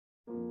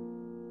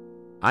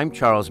I'm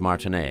Charles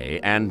Martinet,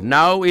 and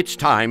now it's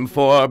time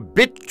for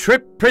Bit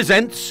Trip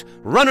presents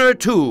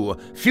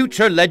Runner2,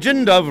 Future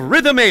Legend of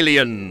Rhythm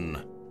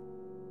Alien.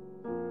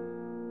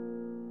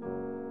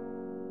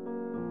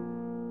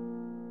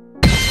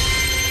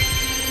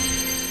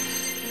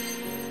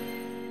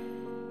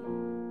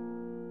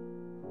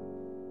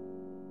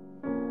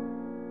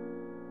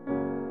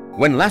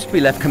 When last we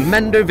left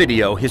Commander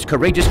Video, his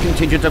courageous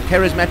contingent of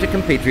charismatic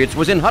compatriots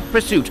was in hot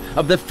pursuit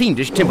of the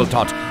fiendish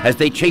Timbletot as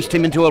they chased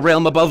him into a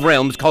realm above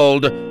realms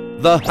called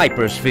the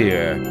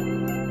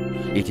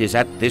Hypersphere. It is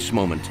at this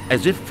moment,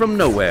 as if from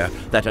nowhere,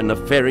 that a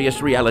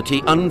nefarious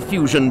reality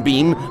unfusion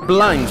beam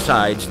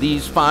blindsides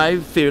these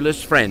five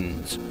fearless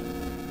friends.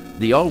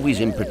 The always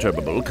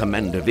imperturbable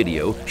Commander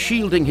Video,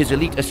 shielding his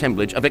elite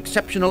assemblage of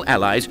exceptional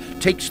allies,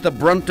 takes the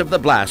brunt of the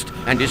blast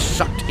and is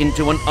sucked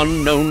into an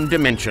unknown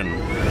dimension,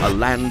 a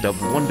land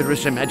of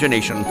wondrous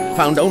imagination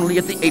found only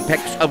at the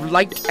apex of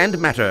light and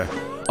matter,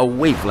 a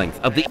wavelength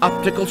of the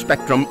optical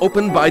spectrum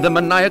opened by the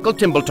maniacal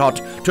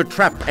Timbletot to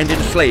trap and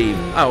enslave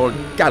our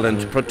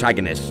gallant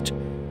protagonist.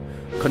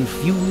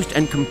 Confused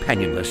and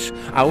companionless,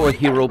 our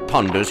hero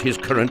ponders his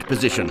current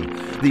position.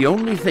 The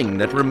only thing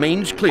that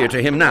remains clear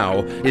to him now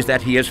is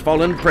that he has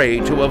fallen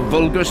prey to a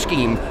vulgar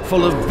scheme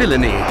full of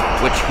villainy,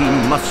 which he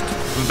must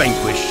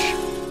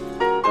vanquish.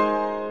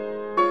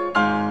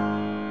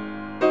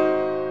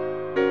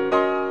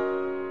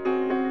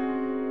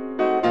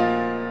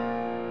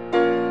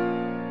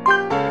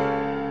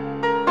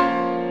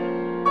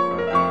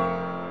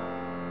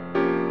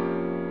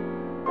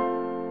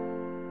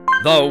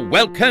 The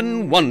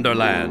Welkin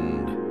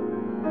Wonderland.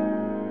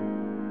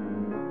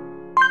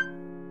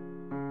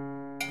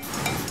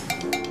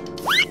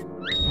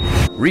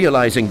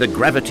 Realizing the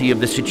gravity of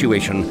the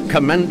situation,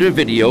 Commander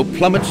Video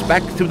plummets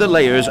back through the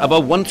layers of a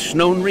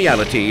once-known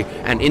reality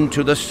and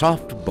into the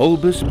soft,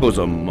 bulbous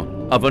bosom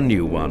of a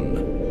new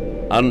one.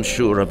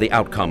 Unsure of the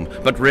outcome,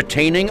 but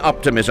retaining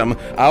optimism,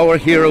 our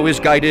hero is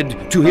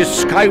guided to his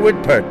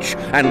skyward perch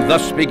and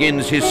thus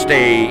begins his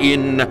stay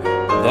in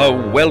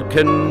the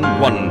Welkin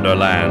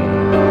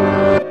Wonderland.